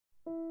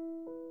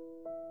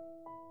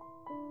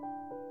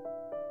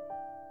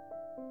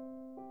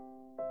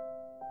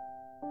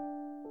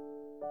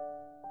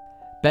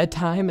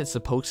Bedtime is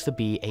supposed to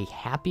be a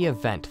happy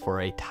event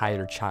for a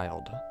tired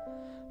child,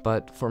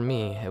 but for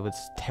me, it was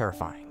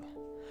terrifying.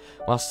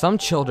 While some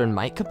children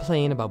might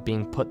complain about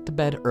being put to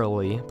bed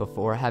early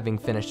before having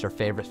finished their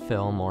favorite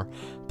film or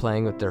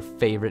playing with their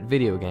favorite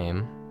video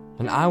game,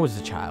 when I was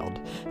a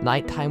child,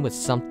 nighttime was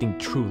something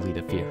truly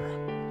to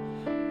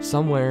fear.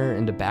 Somewhere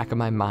in the back of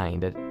my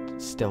mind, it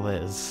still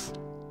is.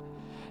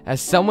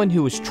 As someone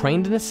who was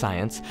trained in the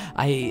science,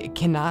 I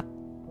cannot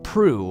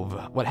prove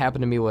what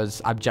happened to me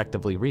was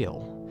objectively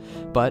real,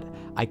 but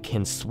I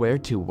can swear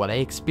to what I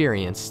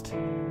experienced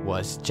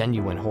was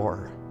genuine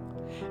horror.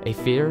 A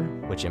fear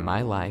which in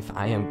my life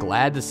I am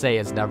glad to say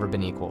has never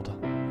been equaled.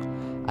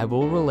 I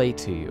will relate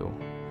to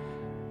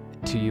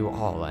you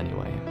all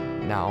anyway,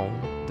 now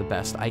the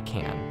best I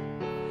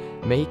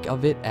can. Make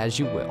of it as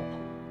you will,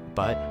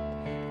 but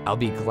I'll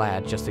be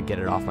glad just to get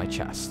it off my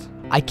chest.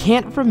 I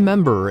can't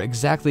remember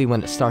exactly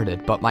when it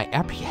started, but my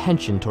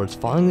apprehension towards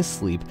falling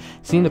asleep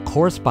seemed to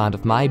correspond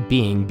with my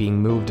being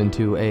moved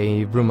into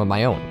a room of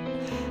my own.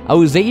 I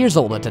was 8 years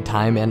old at the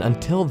time, and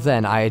until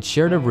then I had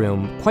shared a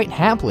room, quite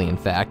happily in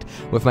fact,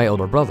 with my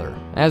older brother,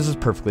 as is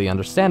perfectly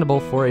understandable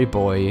for a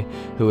boy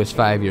who is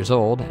 5 years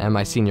old, and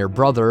my senior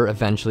brother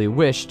eventually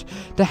wished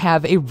to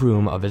have a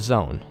room of his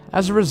own.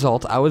 As a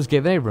result, I was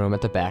given a room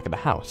at the back of the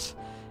house.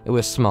 It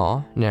was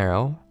small,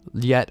 narrow,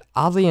 yet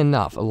oddly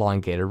enough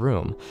elongated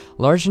room,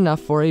 large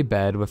enough for a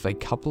bed with a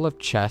couple of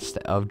chests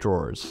of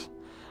drawers.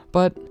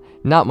 But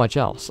not much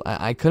else.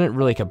 I couldn't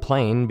really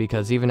complain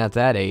because even at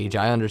that age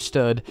I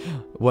understood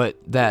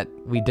that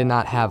we did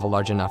not have a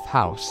large enough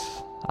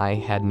house. I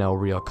had no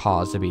real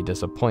cause to be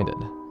disappointed.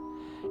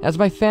 As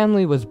my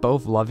family was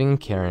both loving and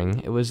caring,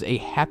 it was a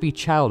happy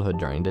childhood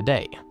during the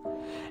day.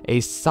 A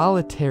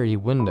solitary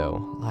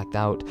window looked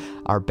out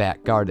our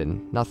back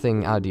garden,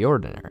 nothing out of the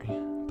ordinary.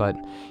 But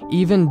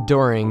even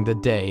during the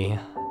day,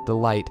 the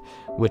light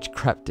which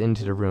crept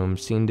into the room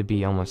seemed to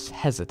be almost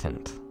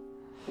hesitant.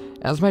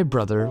 As my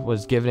brother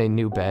was given a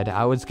new bed,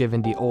 I was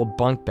given the old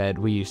bunk bed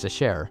we used to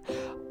share.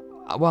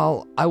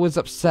 While I was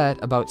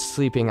upset about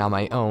sleeping on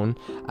my own,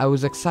 I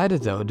was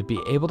excited though to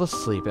be able to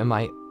sleep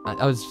I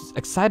was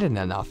excited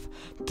enough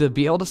to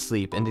be able to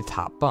sleep in the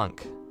top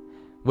bunk,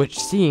 which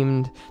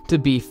seemed to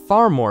be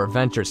far more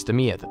adventurous to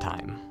me at the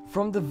time.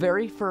 From the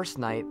very first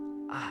night,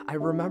 I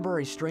remember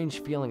a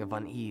strange feeling of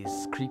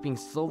unease creeping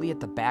slowly at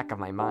the back of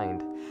my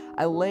mind.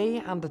 I lay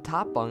on the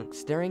top bunk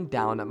staring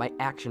down at my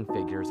action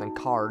figures and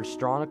cards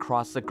drawn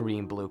across the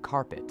green-blue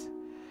carpet.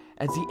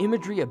 As the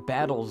imagery of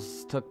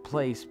battles took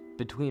place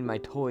between my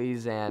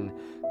toys and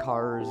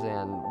cars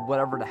and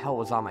whatever the hell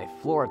was on my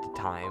floor at the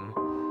time,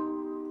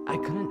 I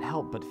couldn't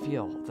help but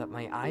feel that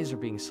my eyes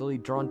were being slowly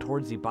drawn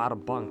towards the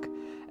bottom bunk,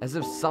 as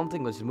if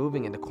something was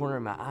moving in the corner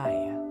of my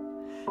eye.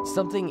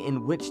 Something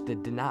in which they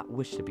did not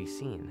wish to be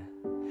seen.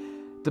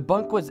 The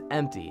bunk was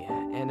empty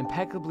and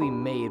impeccably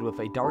made with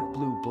a dark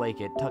blue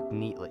blanket tucked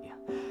neatly,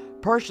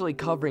 partially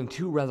covering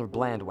two rather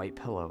bland white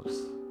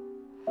pillows.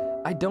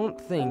 I didn't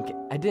think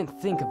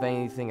of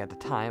anything at the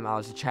time. I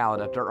was a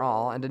child after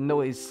all, and the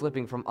noise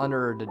slipping from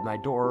under my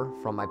door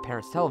from my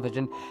parents'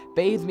 television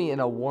bathed me in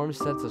a warm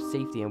sense of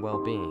safety and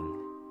well-being.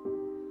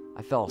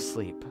 I fell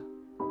asleep.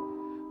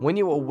 When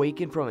you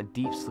awaken from a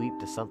deep sleep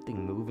to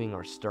something moving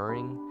or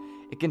stirring,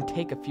 it can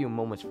take a few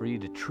moments for you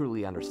to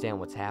truly understand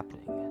what's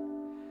happening.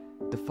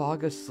 The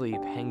fog of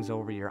sleep hangs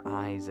over your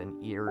eyes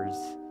and ears,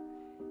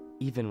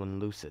 even when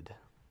lucid.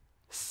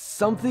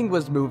 Something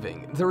was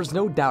moving. There was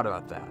no doubt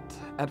about that.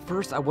 At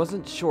first, I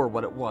wasn't sure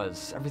what it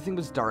was. Everything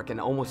was dark and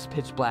almost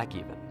pitch black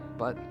even.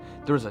 But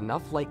there was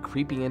enough light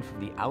creeping in from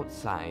the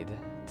outside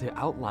to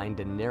outline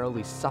the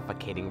narrowly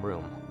suffocating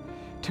room.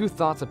 Two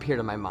thoughts appeared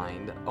in my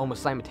mind,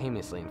 almost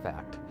simultaneously in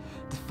fact.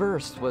 The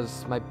first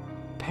was my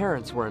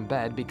parents were in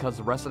bed because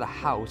the rest of the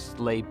house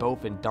lay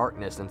both in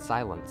darkness and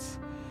silence.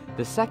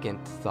 The second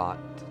thought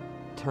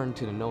turned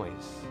to the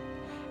noise.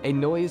 A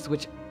noise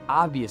which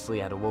obviously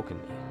had awoken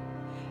me.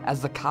 As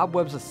the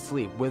cobwebs of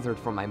sleep withered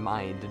from my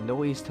mind, the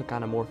noise took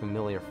on a more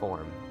familiar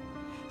form.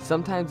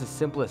 Sometimes the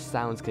simplest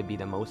sounds could be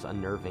the most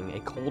unnerving, a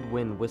cold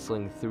wind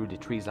whistling through the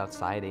trees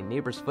outside, a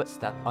neighbor's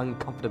footstep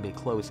uncomfortably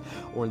close,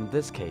 or in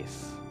this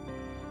case,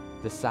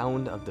 the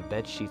sound of the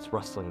bed sheets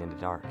rustling in the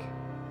dark.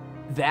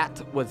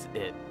 That was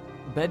it.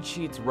 Bed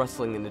sheets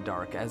rustling in the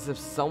dark, as if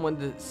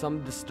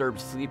some disturbed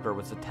sleeper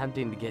was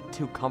attempting to get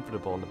too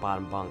comfortable in the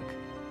bottom bunk.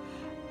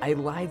 I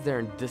lied there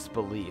in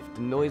disbelief.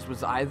 The noise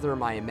was either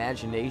my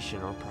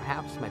imagination or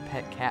perhaps my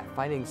pet cat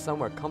finding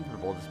somewhere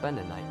comfortable to spend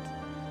the night.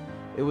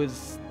 It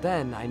was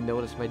then I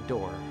noticed my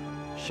door,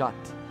 shut,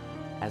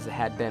 as it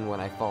had been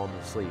when I fallen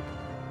asleep.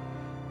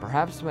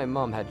 Perhaps my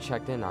mom had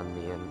checked in on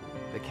me and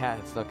the cat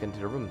had snuck into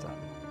the room then.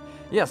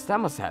 Yes, that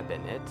must have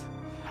been it.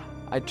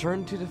 I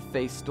turned to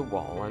face the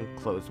wall and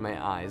closed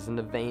my eyes in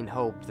the vain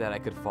hope that I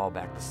could fall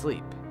back to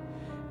sleep.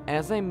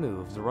 As I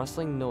moved, the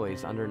rustling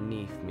noise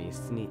underneath me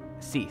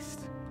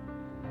ceased.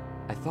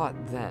 I thought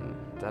then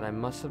that I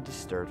must have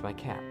disturbed my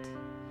cat.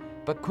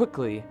 But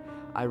quickly,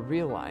 I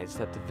realized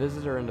that the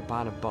visitor in the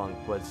bottom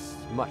bunk was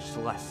much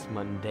less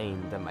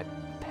mundane than my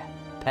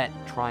pet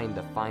trying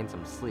to find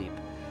some sleep.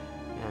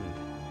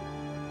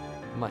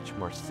 and much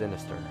more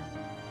sinister.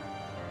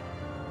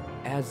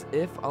 As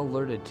if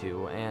alerted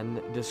to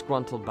and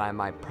disgruntled by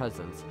my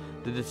presence,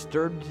 the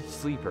disturbed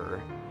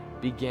sleeper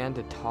began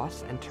to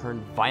toss and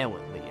turn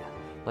violently,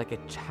 like a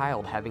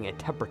child having a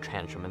temper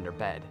tantrum in their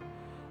bed.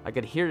 I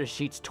could hear the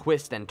sheets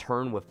twist and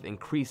turn with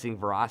increasing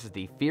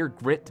ferocity. Fear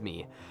gripped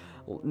me,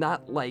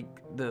 not like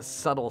the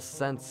subtle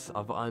sense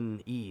of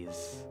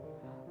unease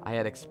I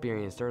had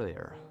experienced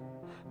earlier,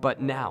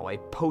 but now a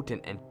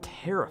potent and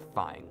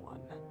terrifying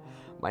one.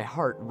 My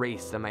heart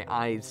raced and my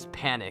eyes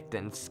panicked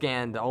and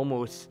scanned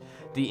almost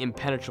the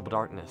impenetrable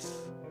darkness.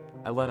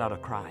 I let out a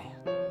cry.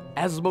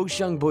 As most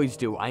young boys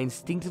do, I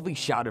instinctively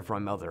shouted for my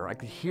mother. I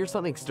could hear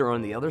something stir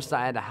on the other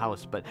side of the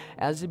house, but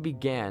as I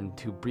began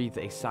to breathe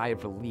a sigh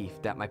of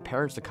relief that my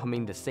parents were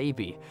coming to save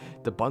me,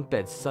 the bunk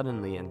bed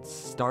suddenly and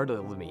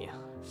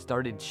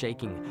started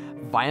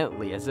shaking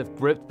violently as if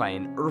gripped by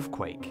an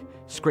earthquake,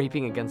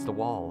 scraping against the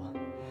wall.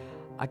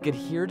 I could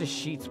hear the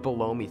sheets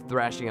below me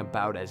thrashing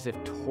about as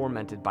if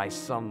tormented by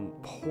some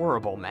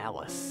horrible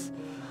malice.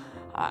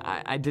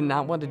 I did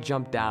not want to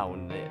jump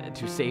down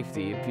to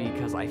safety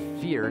because I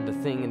feared the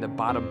thing in the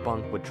bottom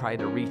bunk would try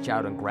to reach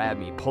out and grab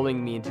me,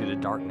 pulling me into the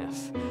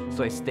darkness.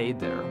 So I stayed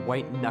there,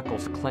 white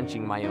knuckles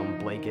clenching my own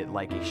blanket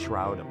like a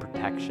shroud of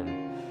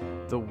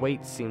protection. The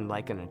wait seemed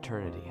like an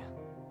eternity.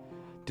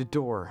 The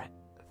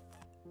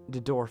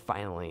door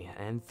finally,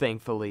 and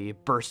thankfully,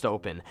 burst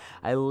open.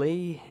 I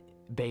lay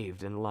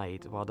bathed in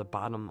light while the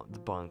bottom of the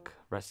bunk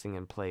resting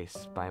in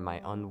place by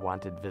my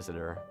unwanted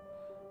visitor.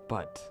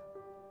 But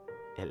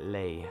it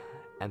lay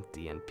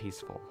empty and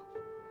peaceful.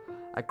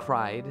 I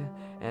cried,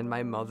 and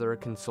my mother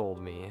consoled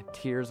me.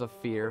 Tears of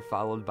fear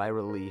followed by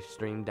relief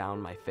streamed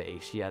down my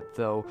face, yet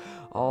though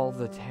all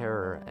the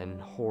terror and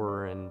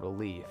horror and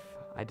relief,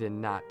 I did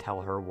not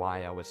tell her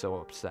why I was so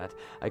upset.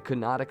 I could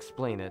not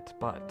explain it,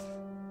 but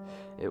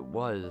it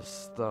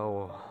was,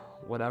 though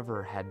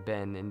whatever had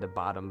been in the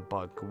bottom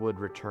bunk would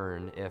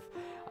return if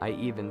I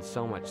even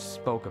so much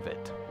spoke of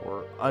it,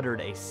 or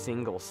uttered a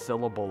single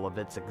syllable of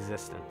its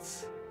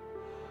existence.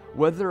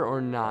 Whether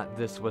or not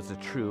this was the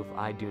truth,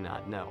 I do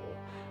not know,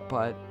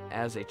 but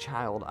as a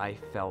child I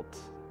felt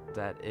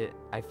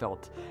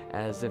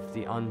as if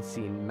the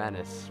unseen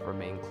menace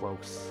remained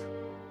close,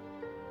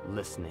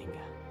 listening.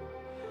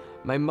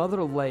 My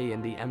mother laid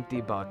in the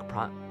empty bunk,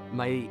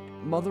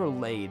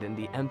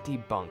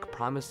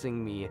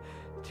 promising me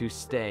to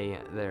stay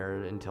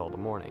there until the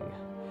morning.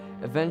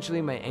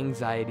 Eventually, my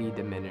anxiety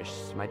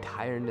diminished, my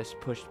tiredness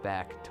pushed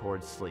back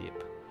towards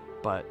sleep,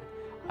 but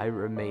I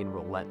remained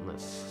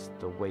relentless,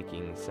 still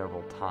waking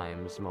several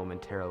times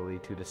momentarily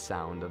to the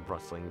sound of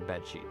rustling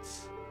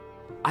bedsheets.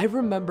 I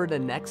remember the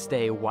next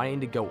day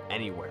wanting to go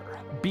anywhere,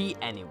 be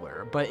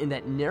anywhere, but in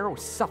that narrow,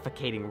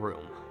 suffocating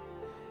room.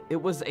 It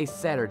was a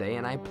Saturday,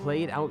 and I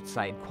played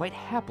outside quite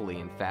happily,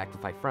 in fact,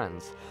 with my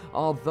friends.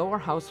 Although our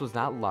house was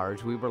not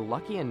large, we were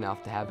lucky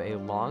enough to have a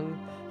long,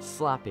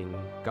 sloping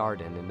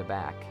garden in the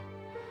back.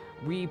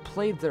 We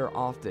played there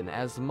often,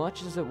 as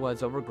much as it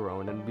was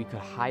overgrown and we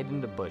could hide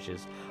in the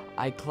bushes.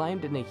 I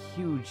climbed in a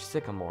huge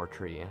sycamore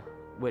tree,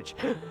 which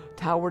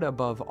towered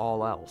above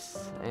all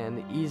else, and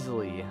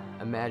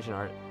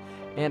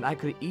I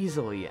could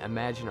easily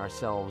imagine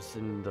ourselves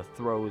in the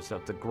throes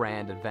of the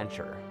grand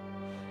adventure,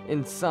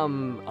 in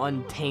some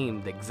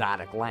untamed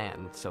exotic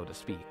land, so to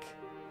speak.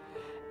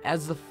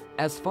 As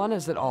fun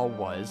as it all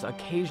was,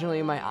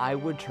 occasionally my eye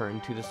would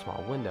turn to the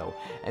small window,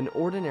 an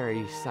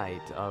ordinary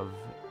sight of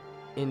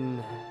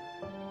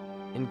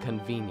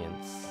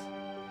inconvenience.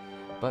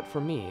 But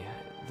for me,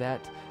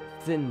 that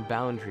thin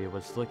boundary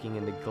was looking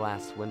in the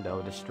glass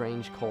window, the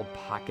strange cold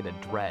pocket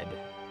of dread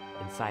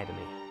inside of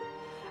me.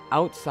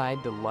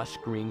 Outside, the lush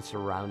green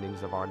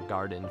surroundings of our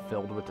garden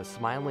filled with the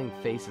smiling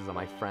faces of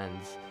my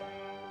friends.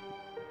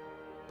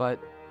 But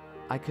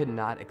I could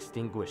not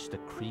extinguish the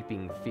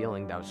creeping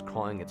feeling that was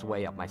crawling its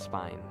way up my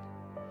spine.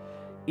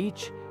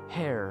 Each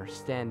hair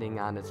standing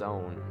on its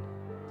own,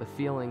 the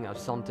feeling of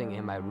something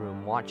in my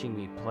room watching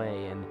me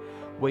play and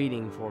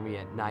waiting for me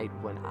at night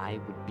when I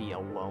would be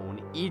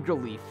alone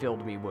eagerly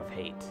filled me with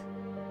hate.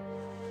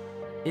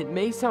 It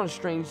may sound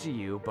strange to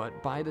you,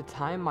 but by the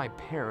time my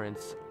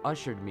parents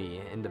ushered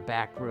me in the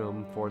back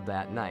room for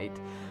that night,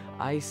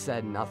 I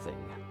said nothing.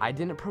 I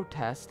didn't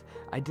protest.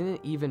 I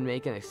didn't even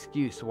make an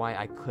excuse why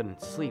I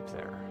couldn't sleep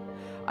there.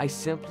 I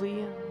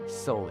simply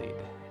sullied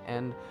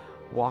and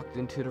walked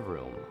into the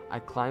room. I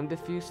climbed a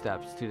few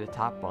steps to the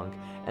top bunk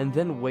and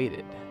then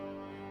waited.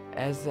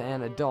 As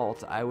an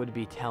adult, I would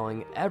be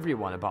telling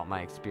everyone about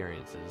my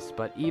experiences,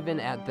 but even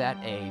at that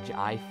age,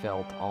 I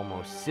felt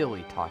almost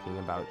silly talking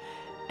about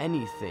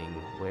anything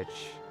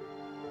which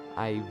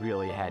I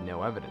really had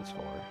no evidence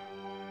for.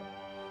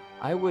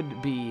 I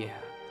would be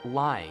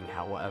lying,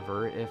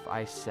 however, if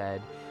I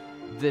said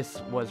this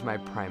was my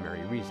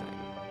primary reasoning.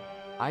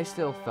 I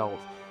still felt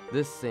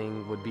this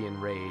thing would be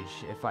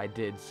enraged if I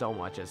did so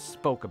much as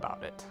spoke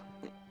about it.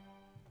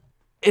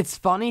 It's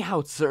funny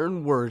how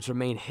certain words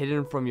remain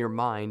hidden from your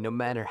mind no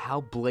matter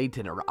how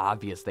blatant or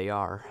obvious they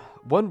are.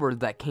 One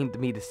word that came to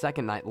me the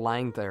second night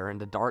lying there in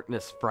the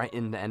darkness,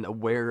 frightened and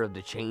aware of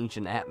the change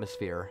in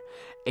atmosphere,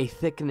 a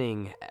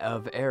thickening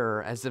of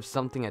air as if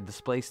something had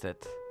displaced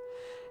it.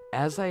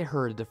 As I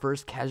heard the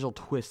first casual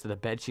twist of the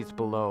bedsheets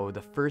below,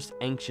 the first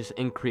anxious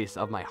increase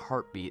of my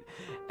heartbeat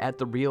at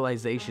the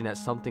realization that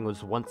something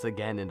was once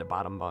again in the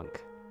bottom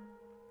bunk.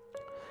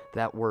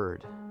 That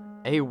word,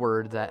 a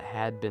word that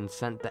had been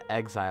sent to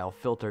exile,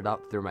 filtered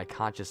up through my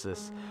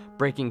consciousness,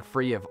 breaking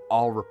free of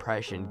all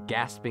repression,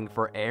 gasping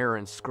for air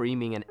and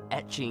screaming and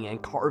etching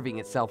and carving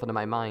itself into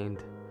my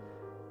mind.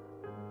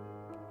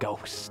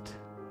 Ghost.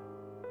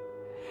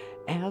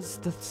 As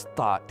the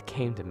thought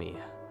came to me,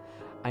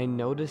 I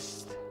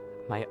noticed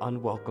my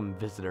unwelcome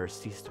visitor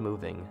ceased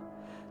moving.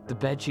 The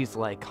bedsheets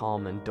lay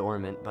calm and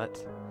dormant,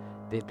 but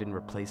they'd been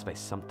replaced by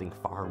something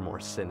far more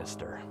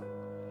sinister.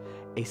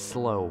 A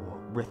slow,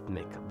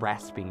 rhythmic,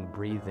 rasping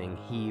breathing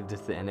heaved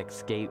and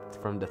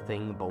escaped from the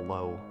thing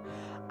below.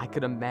 I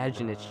could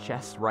imagine its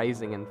chest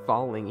rising and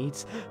falling,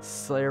 each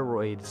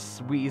spheroid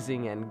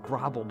wheezing and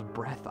gobbled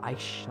breath. I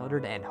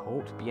shuddered and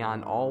hoped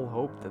beyond all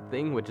hope the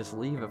thing would just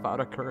leave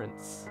without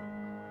occurrence.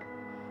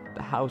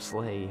 The house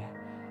lay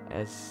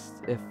as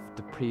if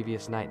the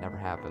previous night never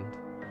happened.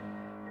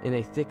 In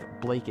a thick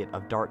blanket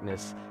of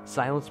darkness,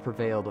 silence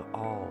prevailed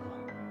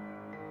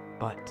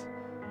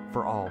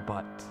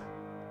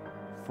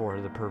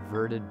for the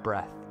perverted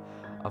breath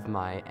of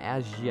my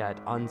as yet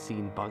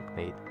unseen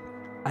bunkmate.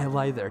 I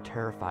lay there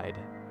terrified.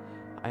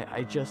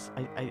 I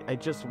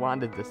just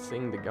wanted this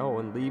thing to go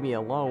and leave me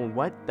alone.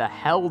 What the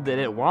hell did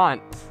it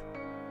want?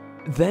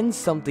 Then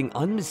something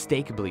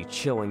unmistakably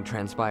chilling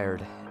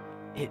transpired.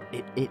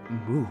 It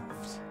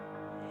moved.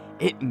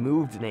 It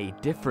moved in a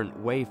different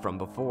way from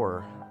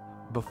before.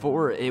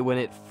 When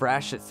it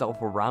thrashed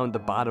itself around the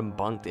bottom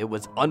bunk, it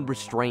was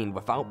unrestrained,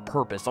 without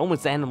purpose,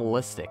 almost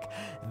animalistic.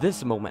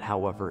 This moment,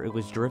 however, it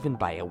was driven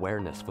by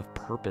awareness, with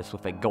purpose,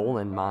 with a goal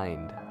in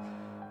mind.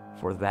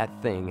 For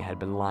that thing had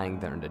been lying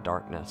there in the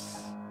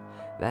darkness.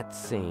 That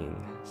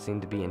thing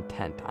seemed to be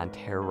intent on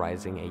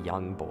terrorizing a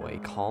young boy.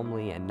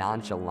 Calmly and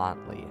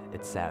nonchalantly,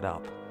 it sat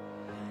up.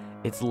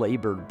 Its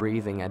labored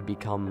breathing had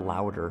become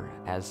louder,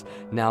 as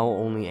now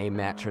only a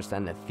mattress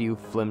and a few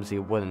flimsy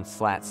wooden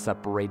slats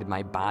separated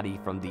my body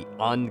from the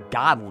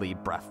ungodly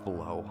breath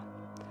below.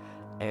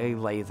 I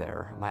lay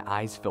there, my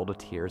eyes filled with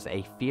tears,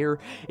 a fear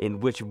in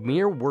which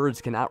mere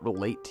words cannot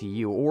relate to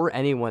you or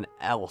anyone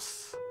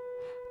else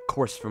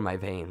coursed through my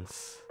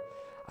veins.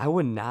 I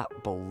would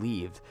not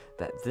believe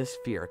that this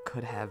fear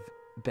could have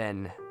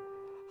been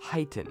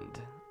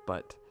heightened,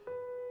 but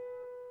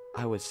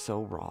I was so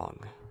wrong.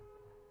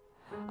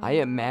 I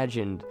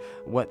imagined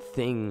what this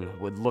thing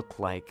would look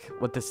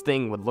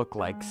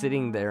like,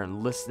 sitting there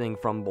and listening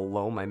from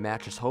below my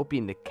mattress,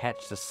 hoping to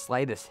catch the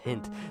slightest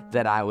hint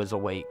that I was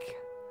awake.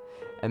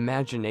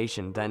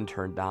 Imagination then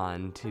turned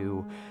on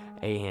to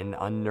an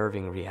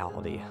unnerving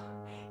reality.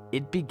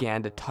 It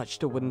began to touch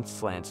the wooden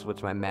slants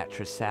which my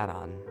mattress sat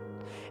on.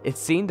 It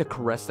seemed to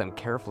caress them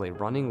carefully,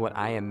 running what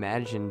I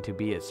imagined to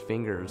be its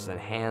fingers and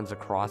hands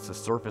across the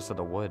surface of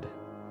the wood.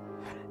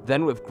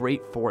 Then with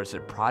great force,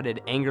 it prodded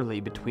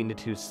angrily between the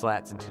two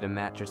slats into the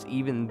mattress.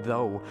 Even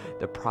though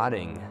the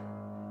prodding,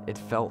 it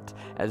felt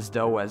as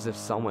if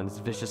someone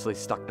viciously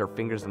stuck their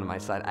fingers into my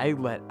side. I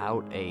let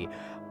out a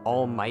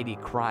almighty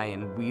cry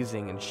and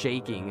wheezing and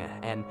shaking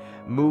and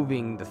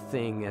moving the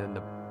thing, and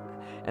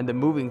the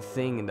moving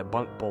thing in the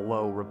bunk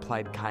below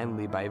replied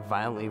kindly by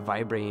violently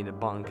vibrating the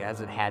bunk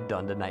as it had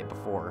done the night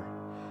before.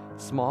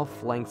 Small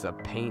flakes of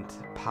paint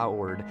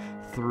powered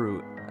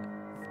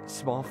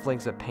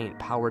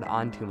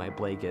onto my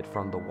blanket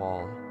from the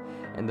wall,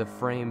 and the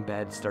frame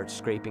bed starts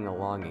scraping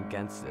along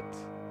against it,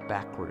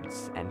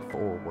 backwards and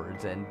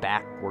forwards and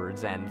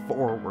backwards and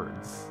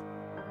forwards.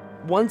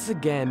 Once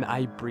again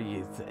I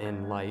breathed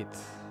in light,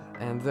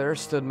 and there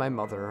stood my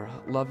mother,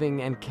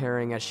 loving and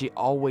caring as she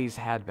always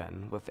had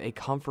been, with a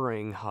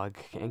comforting hug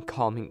and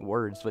calming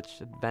words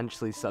which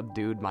eventually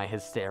subdued my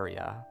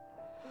hysteria.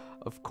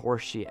 Of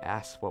course she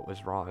asked what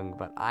was wrong,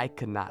 but I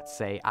could not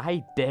say.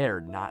 I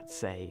dared not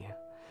say.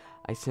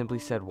 I simply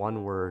said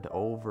one word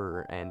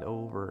over and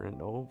over and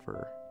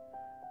over.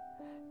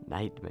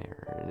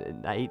 Nightmare,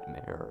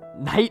 nightmare,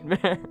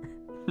 nightmare,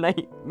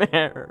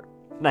 nightmare,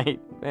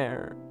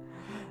 nightmare.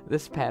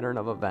 This pattern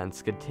of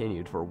events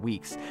continued for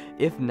weeks,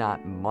 if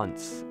not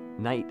months.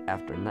 Night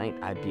after night,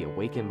 I'd be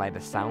awakened by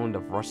the sound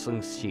of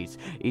rustling sheets.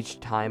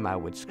 Each time I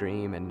would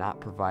scream and not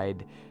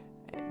provide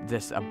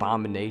this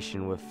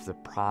abomination with the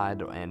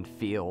prod and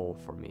feel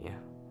for me.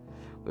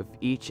 With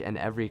each and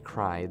every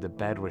cry, the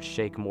bed would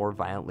shake more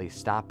violently,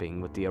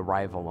 stopping with the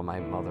arrival of my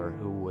mother,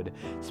 who would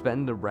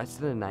spend the rest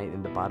of the night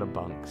in the bottom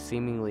bunk,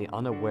 seemingly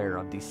unaware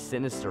of the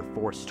sinister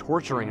force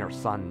torturing her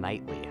son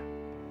nightly.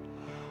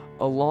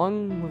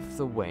 Along with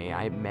the way,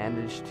 I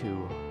managed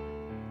to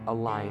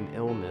align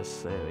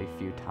illness a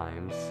few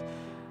times.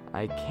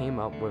 I came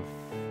up with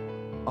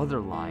other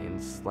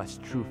lines less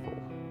truthful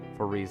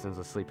for reasons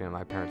of sleeping in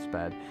my parents'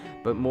 bed,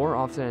 but more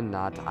often than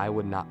not, I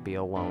would not be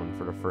alone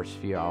for the first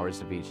few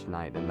hours of each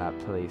night in that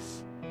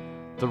place.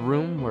 The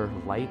room where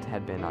light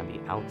had been on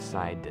the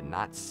outside did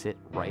not sit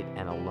right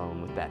and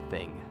alone with that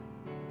thing.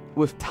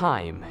 With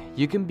time,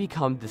 you can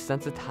become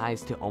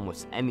desensitized to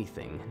almost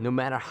anything, no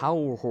matter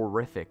how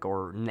horrific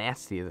or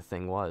nasty the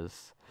thing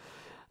was.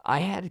 I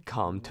had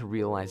come to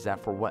realize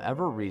that for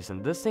whatever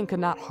reason, this thing could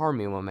not harm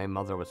me when my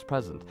mother was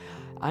present.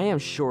 I am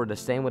sure the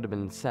same would have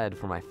been said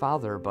for my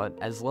father, but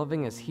as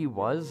loving as he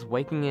was,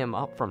 waking him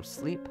up from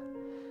sleep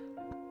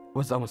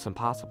was almost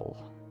impossible.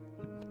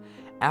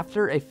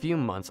 After a few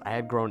months, I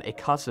had grown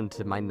accustomed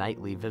to my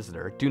nightly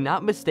visitor. Do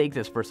not mistake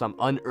this for some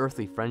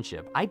unearthly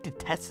friendship. I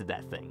detested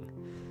that thing.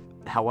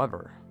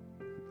 However,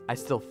 I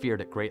still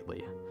feared it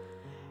greatly,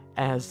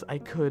 as I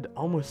could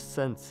almost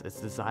sense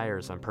its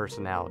desires and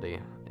personality,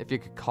 if you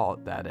could call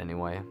it that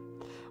anyway.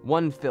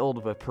 One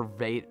filled with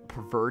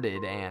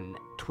perverted and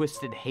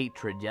twisted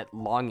hatred, yet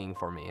longing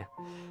for me.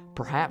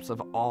 Perhaps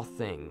of all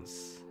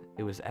things,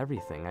 it was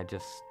everything I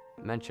just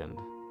mentioned.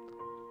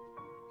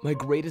 My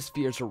greatest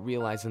fears were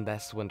realized in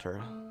this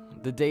winter.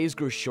 The days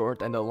grew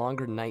short, and the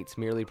longer nights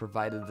merely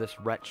provided this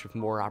wretch with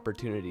more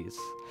opportunities.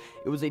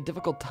 It was a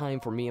difficult time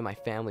for me and my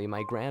family.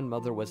 My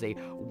grandmother was a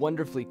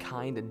wonderfully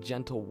kind and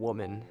gentle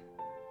woman,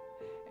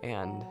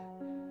 and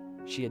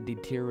she had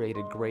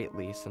deteriorated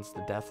greatly since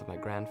the death of my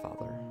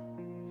grandfather.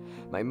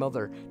 My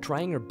mother,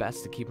 trying her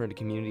best to keep her in the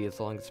community as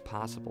long as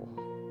possible.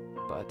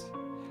 But,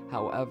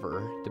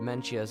 however,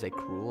 dementia is a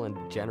cruel and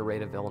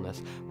degenerative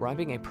illness,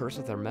 robbing a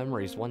person of their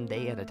memories one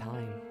day at a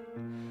time.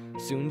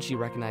 Soon she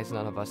recognized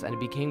none of us, and it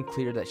became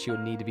clear that she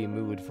would need to be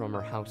moved from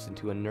her house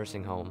into a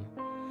nursing home.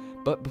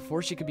 But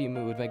before she could be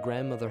moved, my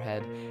grandmother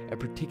had a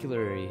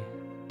particularly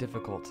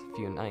difficult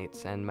few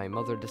nights, and my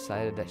mother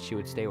decided that she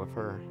would stay with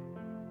her.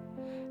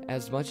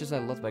 As much as I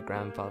loved my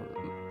grandmother,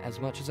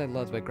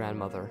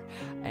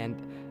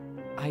 and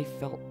I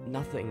felt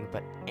nothing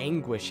but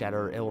anguish at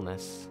her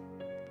illness.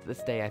 To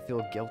this day, I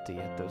feel guilty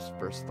at those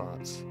first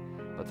thoughts,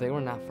 but they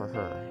were not for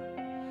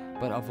her,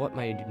 but of what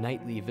my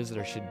nightly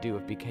visitor should do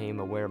if became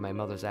aware of my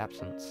mother's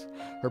absence,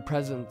 her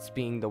presence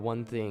being the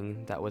one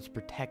thing that was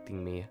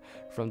protecting me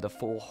from the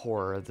full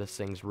horror of this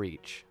thing's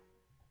reach.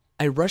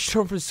 I rushed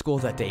home from school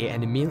that day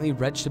and immediately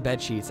wrenched the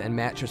bedsheets and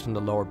mattress from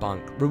the lower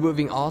bunk,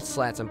 removing all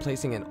slats and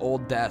placing an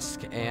old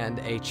desk and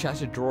a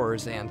chest of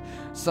drawers and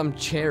some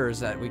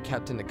chairs that we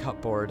kept in the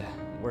cupboard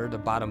where the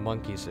bottom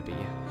bunk used to be.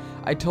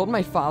 I told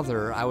my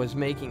father I was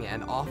making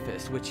an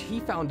office, which he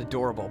found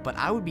adorable, but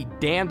I would be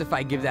damned if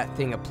I give that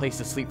thing a place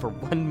to sleep for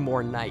one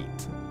more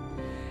night.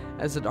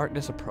 As the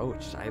darkness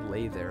approached, I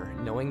lay there,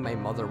 knowing my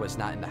mother was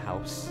not in the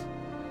house.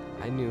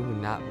 I knew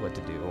not what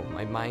to do.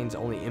 My mind's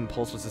only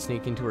impulse was to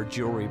sneak into her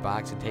jewelry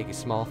box and take a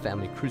small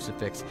family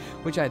crucifix,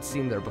 which I had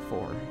seen there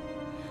before.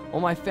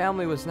 While my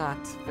family was not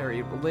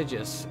very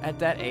religious, at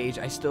that age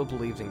I still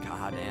believed in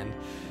God and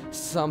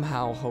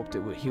somehow hoped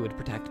He would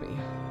protect me.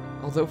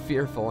 Although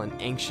fearful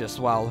and anxious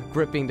while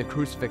gripping the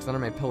crucifix under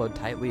my pillow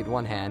tightly in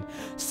one hand,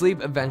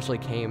 sleep eventually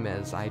came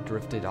as I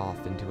drifted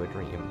off into a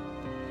dream.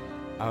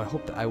 I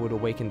hoped I would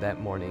awaken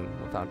that morning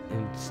without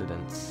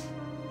incidents.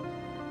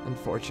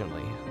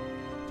 Unfortunately,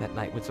 that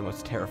night was the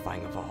most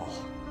terrifying of all.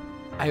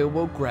 I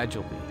awoke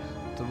gradually.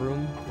 The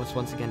room was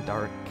once again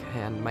dark,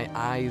 and my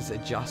eyes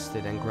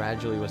adjusted and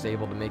gradually was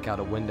able to make out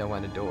a window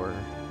and a door,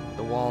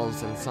 the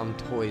walls and some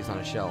toys on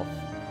a shelf.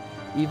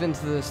 Even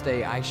to this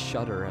day, I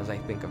shudder as I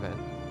think of it.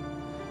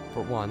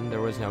 For one,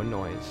 there was no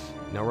noise,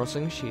 no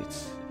rustling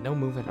sheets, no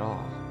movement at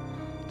all.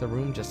 The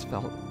room just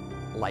felt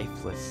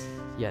lifeless,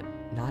 yet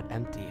not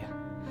empty.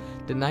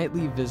 The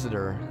nightly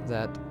visitor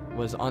that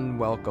was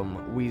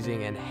unwelcome,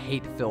 wheezing and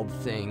hate-filled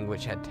thing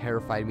which had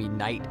terrified me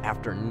night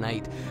after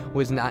night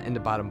was not in the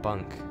bottom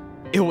bunk.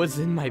 It was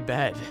in my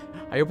bed.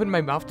 I opened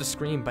my mouth to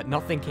scream, but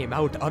nothing came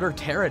out. Utter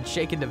terror had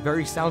shaken the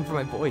very sound from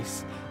my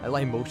voice. I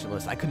lay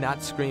motionless. I could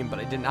not scream, but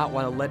I did not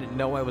want to let it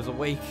know I was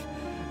awake.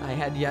 I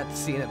had yet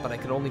seen it, but I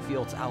could only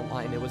feel its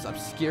outline. It was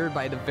obscured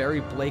by the very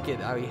blanket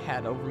I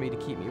had over me to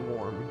keep me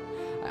warm.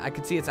 I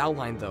could see its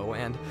outline, though,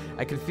 and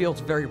I could feel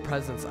its very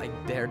presence. I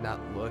dared not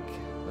look.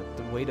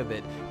 The weight of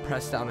it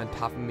pressed down on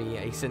top of me,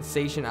 a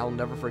sensation I'll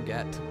never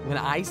forget. When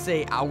I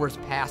say hours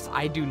passed,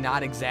 I do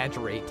not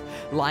exaggerate.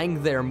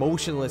 Lying there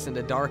motionless in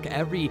the dark,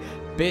 every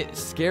bit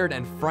scared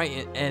and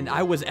frightened, and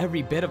I was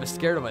every bit of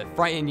scared of a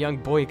frightened young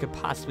boy could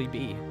possibly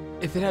be.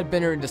 If it had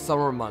been during the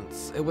summer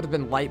months, it would have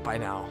been light by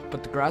now,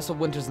 but the grass of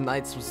winter's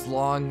nights was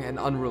long and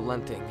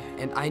unrelenting,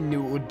 and I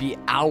knew it would be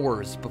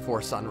hours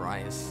before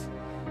sunrise.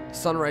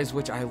 Sunrise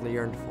which I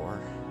yearned for.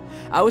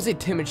 I was a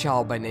timid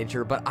child by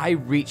nature, but I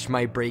reached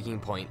my breaking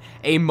point,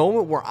 a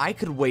moment where I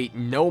could wait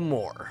no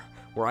more,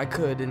 where I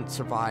couldn't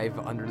survive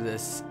under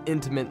this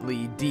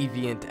intimately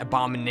deviant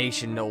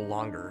abomination no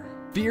longer.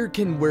 Fear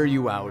can wear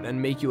you out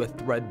and make you a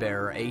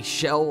threadbare, a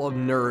shell of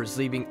nerves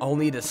leaving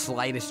only the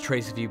slightest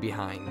trace of you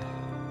behind.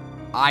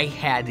 I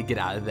had to get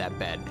out of that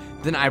bed.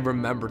 Then I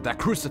remembered that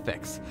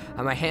crucifix.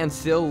 And my hand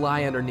still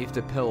lay underneath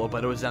the pillow,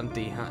 but it was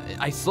empty.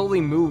 I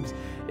slowly moved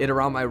it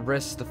around my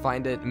wrist to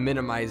find it,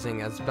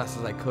 minimizing as best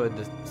as I could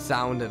the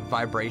sound and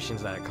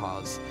vibrations that it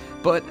caused.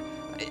 But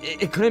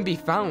it couldn't be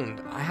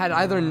found. I had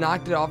either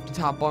knocked it off the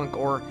top bunk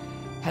or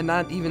had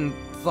not even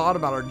thought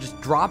about it or just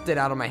dropped it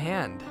out of my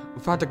hand.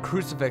 Without the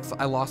crucifix,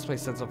 I lost my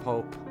sense of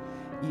hope.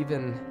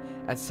 Even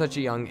at such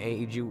a young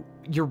age,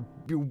 you'll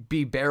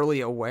be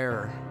barely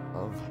aware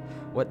of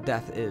what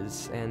death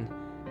is and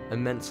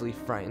immensely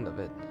frightened of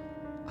it.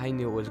 I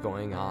knew what was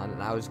going on,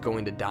 and I was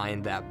going to die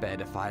in that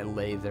bed if I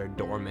lay there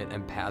dormant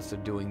and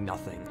passive doing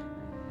nothing.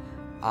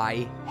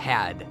 I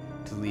had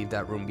to leave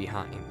that room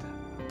behind.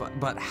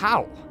 But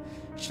how?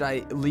 Should I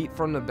leap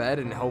from the bed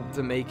and hope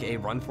to make a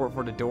run for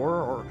the door?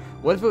 Or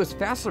what if it was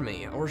faster than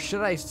me? Or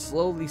should I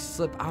slowly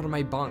slip out of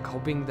my bunk,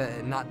 hoping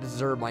that not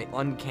disturb my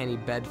uncanny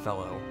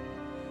bedfellow?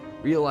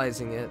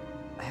 Realizing it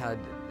had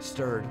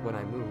stirred when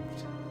I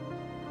moved,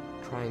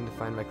 trying to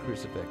find my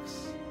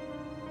crucifix,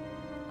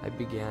 I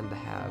began to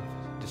have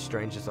the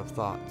strangest of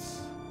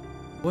thoughts.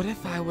 What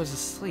if I was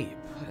asleep?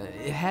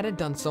 It hadn't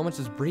done so much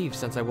as breathe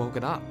since I woke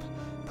it up.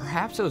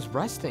 Perhaps I was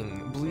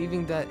resting,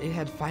 believing that it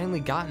had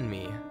finally gotten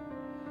me.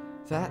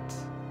 That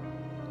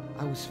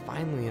I was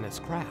finally in its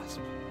grasp.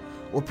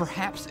 Or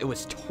perhaps it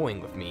was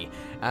toying with me.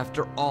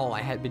 After all,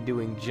 I had been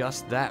doing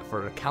just that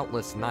for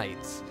countless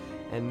nights.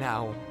 And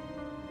now,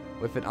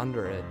 with it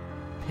under it,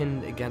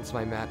 pinned against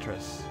my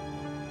mattress,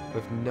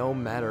 with no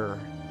matter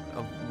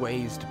of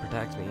ways to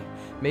protect me,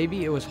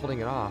 maybe it was holding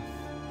it off,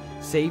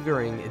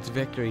 savoring its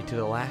victory to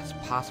the last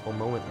possible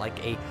moment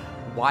like a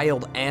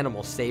wild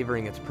animal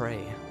savoring its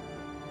prey.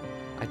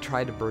 I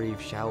tried to breathe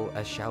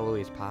as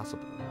shallowly as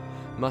possible,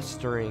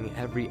 mustering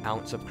every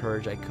ounce of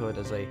courage I could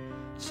as I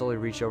slowly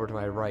reached over to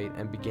my right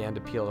and began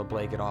to peel the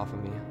blanket off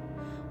of me.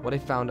 What I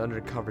found under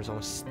the covers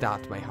almost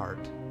stopped my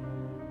heart.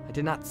 I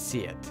did not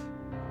see it,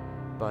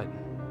 but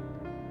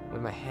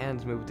when my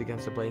hands moved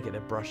against the blanket,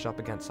 it brushed up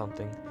against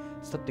something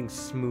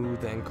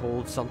smooth and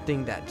cold,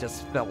 something that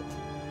just felt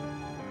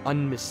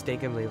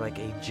unmistakably like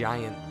a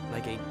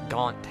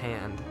gaunt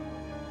hand.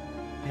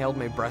 I held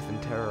my breath in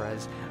terror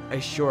as I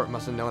sure it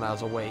must have known I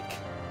was awake.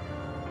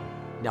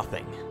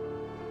 Nothing.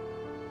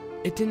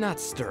 It did not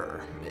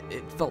stir.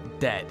 It felt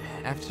dead.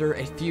 After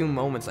a few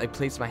moments, I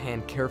placed my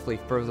hand carefully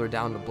further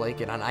down the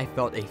blanket and I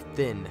felt a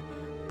thin,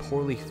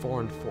 poorly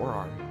formed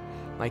forearm.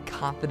 My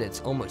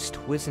confidence almost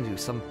twisted into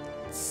some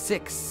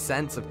sick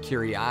sense of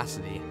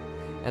curiosity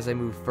as I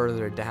moved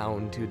further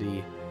down to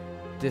the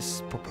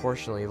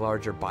disproportionately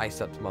larger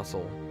biceps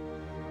muscle.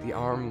 The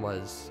arm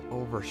was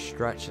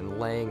overstretched and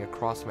laying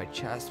across my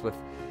chest with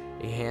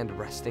a hand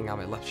resting on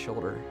my left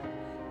shoulder,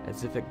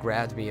 as if it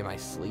grabbed me in my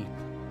sleep.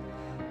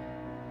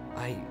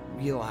 I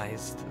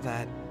realized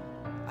that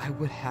I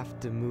would have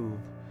to move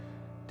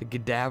the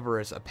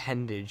cadaverous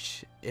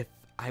appendage if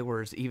I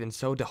was even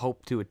so to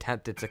hope to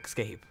attempt its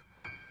escape.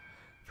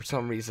 For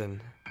some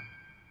reason,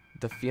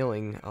 the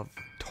feeling of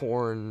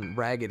torn,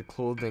 ragged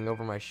clothing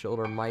over my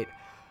shoulder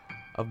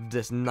of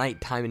this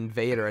nighttime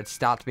invader had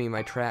stopped me in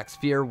my tracks.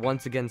 Fear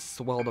once again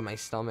swelled in my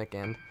stomach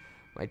and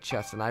my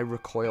chest, and I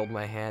recoiled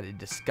my hand in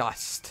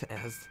disgust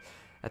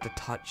at the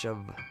touch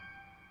of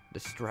the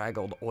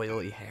straggled,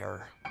 oily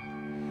hair.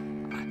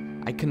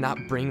 I could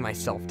not bring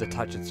myself to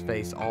touch its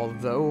face,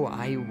 although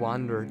I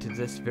wonder to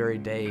this very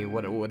day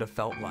what it would have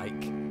felt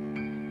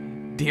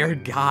like. Dear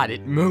God,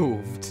 it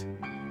moved.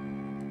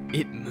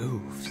 It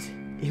moved.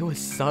 It was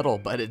subtle,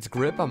 but its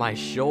grip on my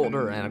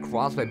shoulder and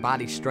across my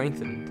body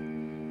strengthened.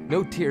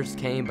 No tears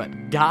came,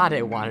 but God,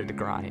 I wanted to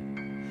cry.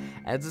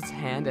 As its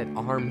hand and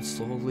arm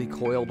slowly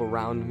coiled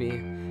around me,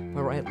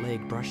 my right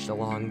leg brushed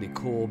along the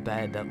cool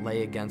bed that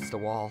lay against the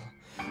wall.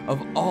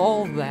 Of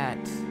all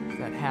that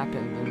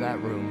happened in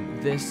that room,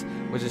 this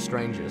was the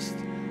strangest.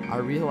 I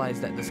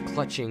realized that this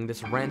clutching,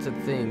 this rancid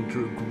thing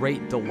drew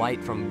great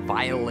delight from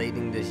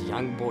violating this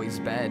young boy's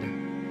bed.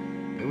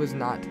 It was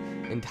not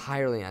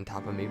entirely on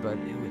top of me, but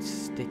it was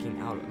sticking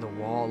out of the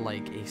wall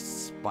like a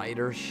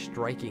spider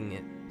striking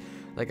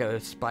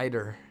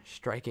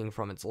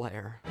from its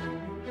lair.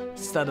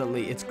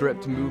 Suddenly, its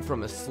grip moved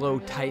from a slow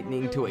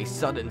tightening to a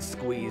sudden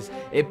squeeze.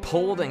 It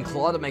pulled and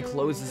clawed at my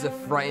clothes as if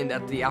frightened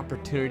that the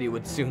opportunity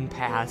would soon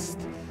pass.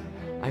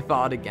 I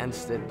fought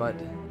against it, but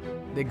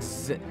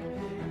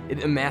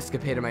it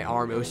emasculated my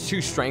arm. It was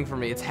too strong for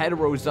me. Its head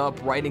rose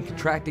up, right and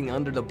contracting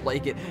under the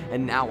blanket,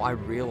 and now I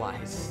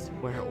realized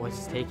where it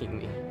was taking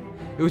me.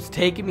 It was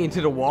taking me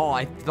into the wall.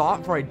 I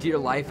thought for my dear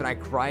life, and I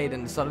cried,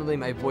 and suddenly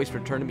my voice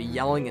returned to me,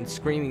 yelling and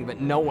screaming, but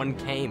no one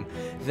came.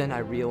 Then I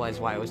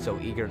realized why I was so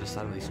eager to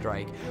suddenly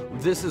strike.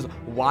 This is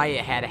why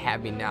it had to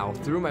have me now.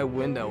 Through my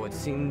window, it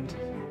seemed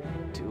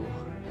to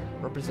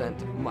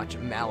represent much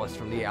malice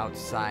from the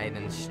outside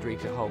and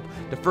streaks of hope.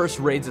 The first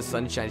rays of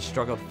sunshine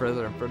struggled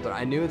further and further.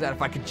 I knew that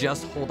if I could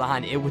just hold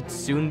on, it would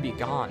soon be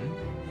gone.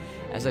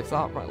 As I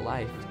thought my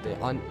life, the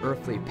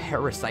unearthly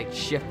parasite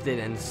shifted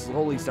and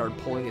slowly started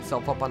pulling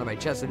itself up onto my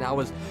chest, and now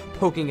was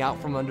poking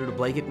out from under the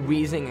blanket,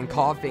 wheezing and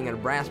coughing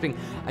and rasping.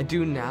 I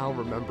do now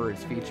remember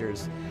its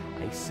features.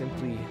 I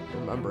simply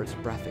remember its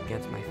breath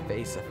against my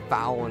face,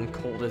 foul and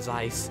cold as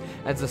ice.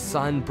 As the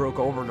sun broke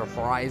over the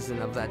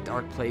horizon of that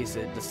dark place,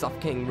 the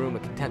suffocating room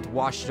of content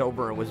washed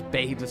over and was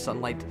bathed in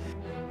sunlight.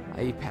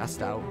 I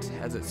passed out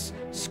as its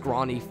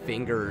scrawny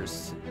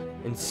fingers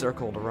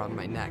encircled around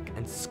my neck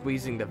and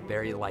squeezing the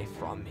very life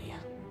from me.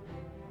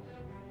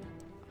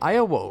 I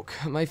awoke,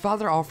 my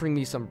father offering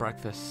me some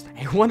breakfast.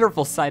 A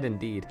wonderful sight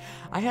indeed.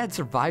 I had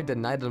survived a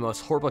night of the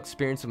most horrible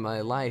experience of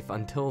my life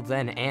until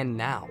then and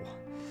now.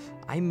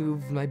 I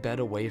moved my bed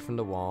away from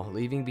the wall,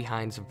 leaving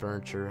behind some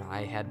furniture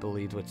I had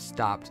believed would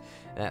stop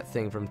that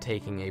thing from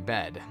taking a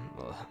bed.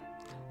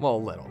 Well, a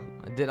little.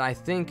 Did I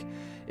think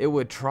it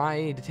would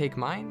try to take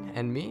mine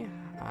and me?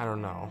 I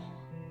don't know.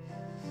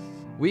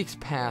 Weeks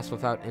passed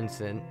without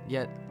incident,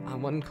 yet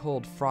on one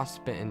cold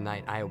frostbitten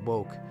night I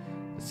awoke.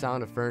 The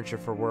sound of furniture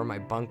for where my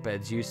bunk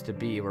beds used to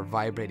be were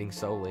vibrating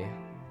slowly.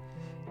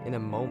 In a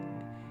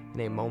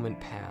moment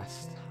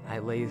past, I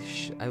lay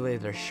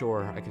there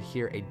sure I could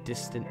hear a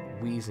distant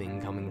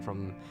wheezing coming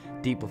from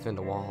deep within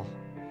the wall,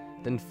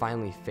 then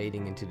finally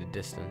fading into the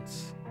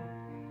distance.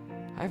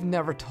 I've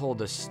never told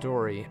this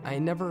story. I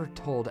never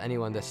told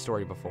anyone this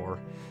story before.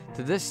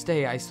 To this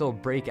day, I still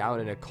break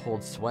out in a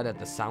cold sweat at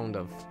the sound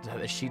of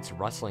the sheets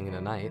rustling in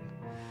the night,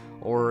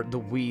 or the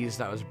wheeze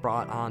that was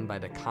brought on by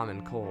the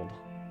common cold.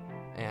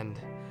 And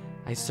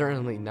I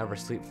certainly never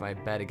sleep with my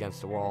bed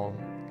against the wall.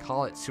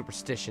 Call it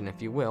superstition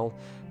if you will,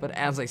 but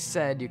as I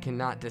said, you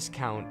cannot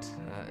discount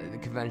the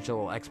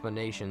conventional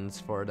explanations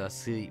for the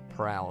sleep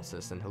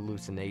paralysis and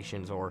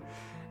hallucinations, or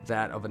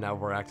that of an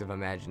overactive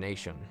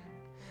imagination.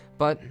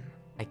 But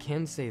I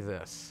can say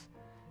this.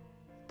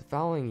 The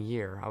following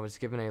year, I was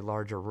given a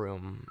larger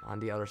room on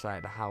the other side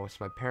of the house.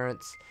 My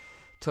parents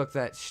took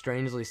that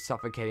strangely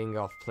suffocating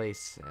off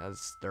place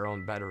as their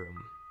own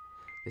bedroom.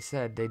 They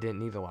said they didn't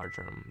need a large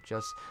room,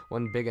 just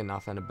one big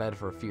enough and a bed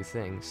for a few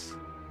things.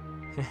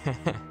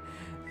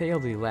 They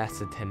only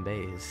lasted 10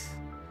 days.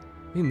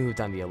 We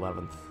moved on the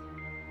 11th.